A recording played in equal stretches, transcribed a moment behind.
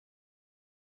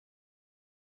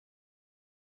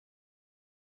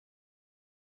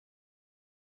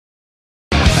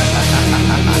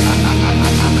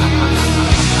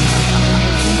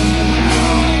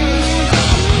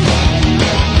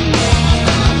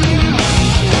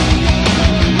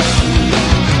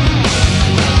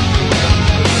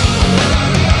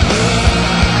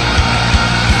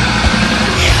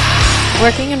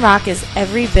Playing rock is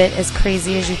every bit as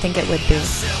crazy as you think it would be.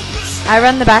 I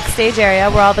run the backstage area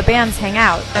where all the bands hang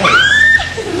out,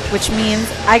 which means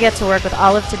I get to work with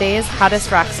all of today's hottest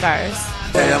rock stars.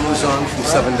 Hey, I'm Luzon from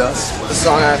Seven Dust. The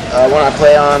song I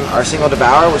play on our single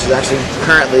Devour, which is actually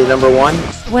currently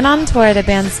 #1. When on tour, the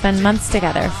bands spend months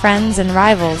together, friends and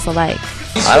rivals alike.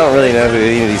 I don't really know who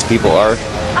any of these people are,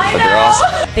 but they're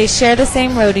awesome. They share the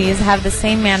same roadies, have the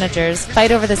same managers,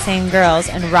 fight over the same girls,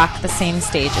 and rock the same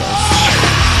stages.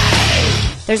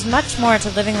 There's much more to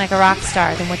living like a rock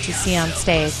star than what you see on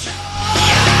stage.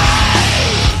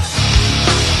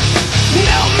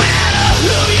 No matter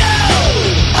who you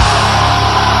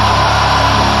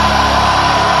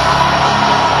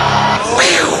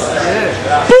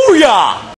are. Booyah!